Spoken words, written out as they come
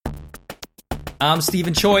I'm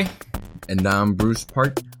Stephen Choi. And I'm Bruce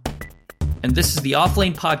Park. And this is the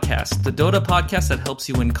Offlane Podcast, the DotA podcast that helps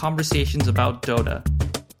you win conversations about DotA.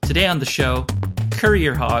 Today on the show,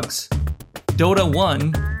 Courier Hogs, DotA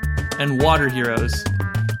 1, and Water Heroes.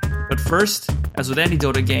 But first, as with any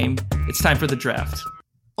DotA game, it's time for the draft.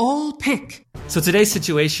 All pick. So today's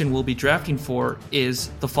situation we'll be drafting for is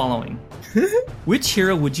the following. Which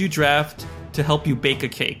hero would you draft to help you bake a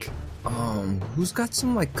cake? Who's got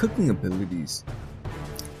some, cooking abilities?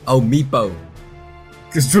 Oh, Meepo.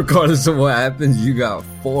 Because regardless of what happens, you got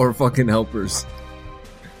 4 fucking helpers.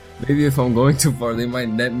 Maybe if I'm going too far, they might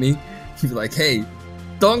net me. Be like, hey,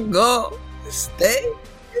 don't go. Stay.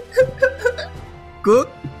 Cook.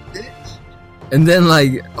 And then,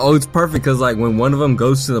 it's perfect because, when one of them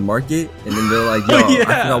goes to the market, and then they're like, yo, I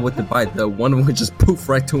forgot what to buy. The one of them could just poof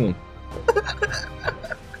right to him.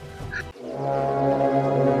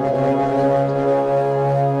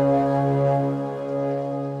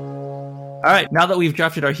 Alright, now that we've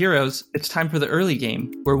drafted our heroes, it's time for the early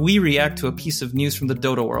game, where we react to a piece of news from the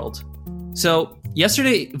DotA world. So,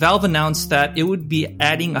 yesterday, Valve announced that it would be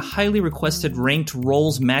adding a highly requested ranked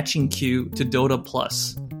roles matching queue to DotA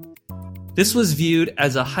Plus. This was viewed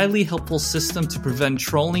as a highly helpful system to prevent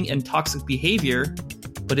trolling and toxic behavior,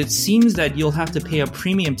 but it seems that you'll have to pay a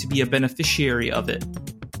premium to be a beneficiary of it.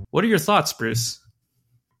 What are your thoughts, Bruce?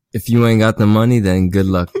 If you ain't got the money, then good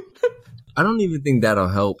luck. I don't even think that'll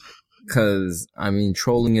help. Because,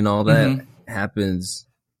 trolling and all that happens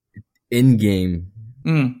in-game.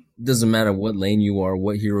 Doesn't matter what lane you are,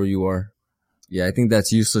 what hero you are. Yeah, I think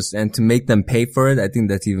that's useless. And to make them pay for it, I think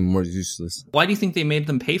that's even more useless. Why do you think they made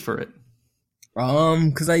them pay for it?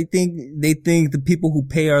 Because I think they think the people who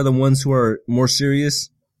pay are the ones who are more serious.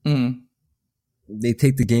 They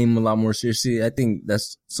take the game a lot more seriously. I think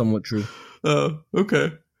that's somewhat true. Oh,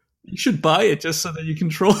 okay. You should buy it just so that you can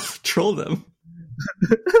troll them.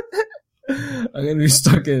 I'm gonna be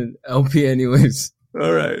stuck in LP anyways.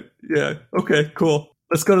 Alright, yeah. Okay, cool.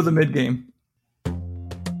 Let's go to the mid game.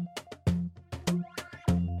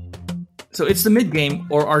 So it's the mid game,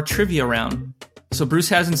 or our trivia round. So Bruce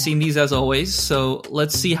hasn't seen these as always, so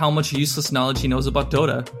let's see how much useless knowledge he knows about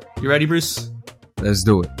DotA. You ready, Bruce? Let's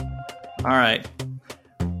do it. Alright.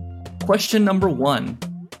 Question number 1.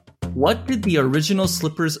 What did the original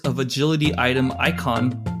Slippers of Agility item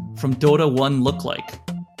icon from DotA 1 look like?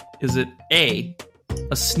 Is it A,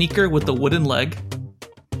 a sneaker with a wooden leg,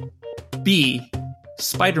 B,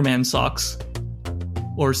 Spiderman socks,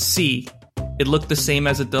 or C, it looked the same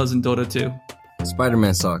as it does in DotA 2?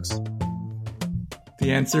 Spiderman socks.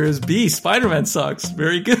 The answer is B, Spiderman socks.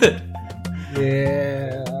 Very good.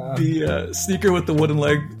 Yeah. The sneaker with the wooden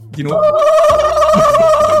leg, you know what?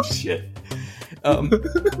 Oh, shit.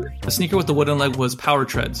 The sneaker with the wooden leg was Power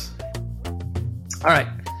Treads. Alright.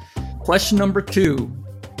 Question number 2.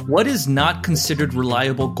 What is not considered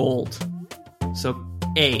reliable gold? So,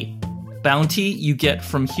 A, bounty you get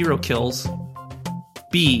from hero kills.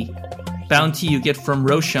 B, bounty you get from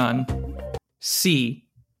Roshan. C,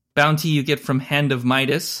 bounty you get from Hand of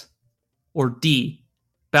Midas. Or D,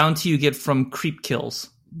 bounty you get from creep kills.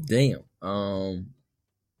 Damn.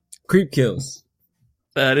 Creep kills.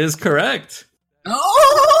 That is correct.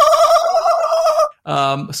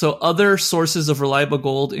 So other sources of reliable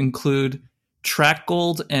gold include track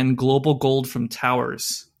gold and global gold from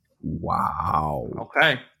towers. Wow.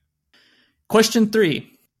 Okay. Question 3.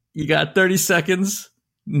 You got 30 seconds.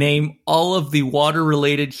 Name all of the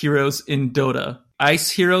water-related heroes in DotA.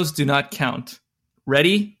 Ice heroes do not count.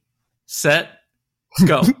 Ready, set,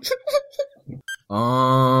 go.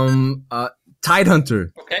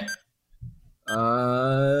 Tidehunter. Okay.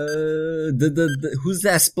 Who's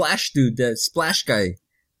that splash dude? That splash guy.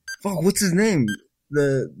 Fuck, what's his name?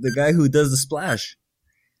 The guy who does the splash.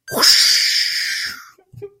 I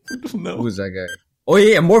don't know. Who is that guy? Oh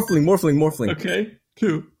yeah, Morphling. Okay.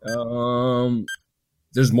 2.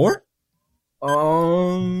 There's more?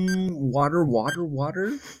 Water.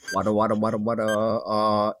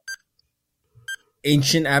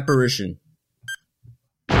 Ancient apparition.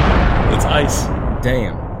 It's ice.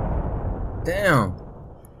 Damn. So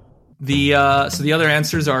the other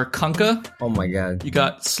answers are Kunkka. Oh my god. You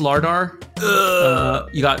got Slardar.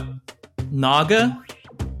 You got Naga.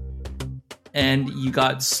 And you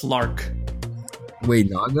got Slark. Wait,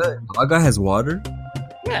 Naga? Naga has water?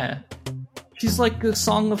 Yeah. She's like a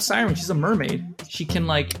Song of Siren. She's a mermaid. She can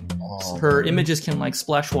her images can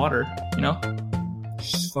splash water, you know?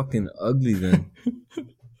 She's fucking ugly then.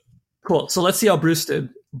 Cool. So let's see how Bruce did.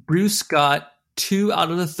 Bruce got 2 out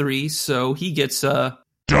of the 3, so he gets a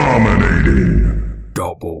dominating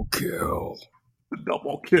double kill.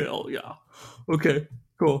 Double kill, yeah. Okay,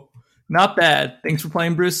 cool. Not bad. Thanks for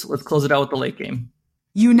playing, Bruce. Let's close it out with the late game.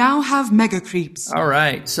 You now have Mega Creeps. All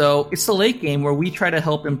right, so it's the late game where we try to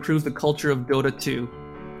help improve the culture of Dota 2.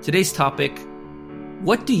 Today's topic,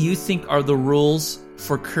 what do you think are the rules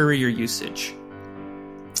for courier usage?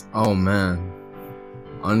 Oh, man.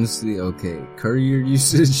 Honestly, okay. Courier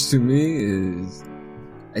usage to me is,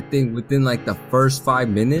 I think within like the first 5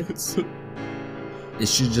 minutes, it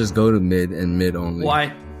should just go to mid and mid only.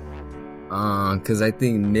 Why? Because I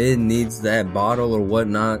think mid needs that bottle or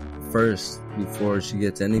whatnot first before she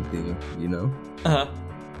gets anything, you know? Uh-huh.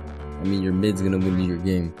 I mean, your mid's gonna win your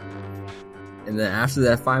game. And then after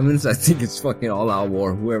that 5 minutes, I think it's fucking all out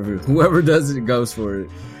war. Whoever does it goes for it.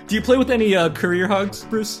 Do you play with any courier hogs,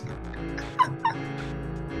 Bruce?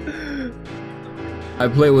 I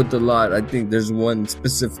play with a lot. I think there's one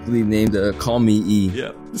specifically named Call Me E.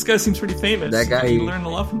 Yeah, this guy seems pretty famous. That guy, you learn a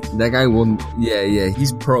lot from him. That guy will, yeah,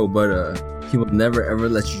 he's pro, but he will never ever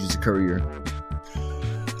let you use a courier.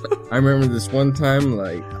 I remember this one time,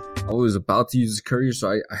 like, I was about to use a courier, so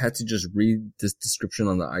I had to just read this description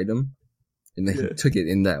on the item, and then he took it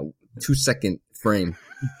in that 2-second frame,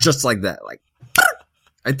 just like that. Like,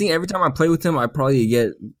 I think every time I play with him, I probably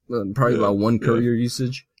get about one courier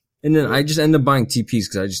usage. And then I just end up buying TPs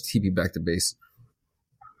because I just TP back to base.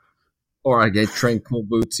 Or I get tranquil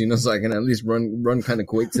boots, you know, so I can at least run kind of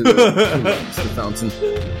quick to the fountain.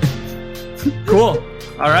 Cool.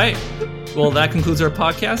 All right. Well, that concludes our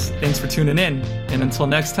podcast. Thanks for tuning in. And until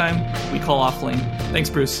next time, we call Offlane.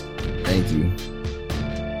 Thanks, Bruce. Thank you.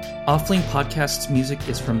 Offlane Podcast's music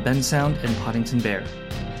is from Ben Sound and Poddington Bear.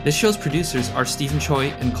 This show's producers are Stephen Choi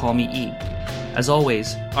and Call Me E. As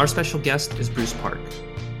always, our special guest is Bruce Park.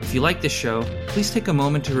 If you like this show, please take a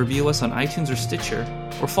moment to review us on iTunes or Stitcher,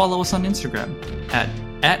 or follow us on Instagram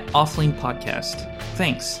at Offlane Podcast.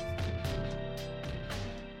 Thanks.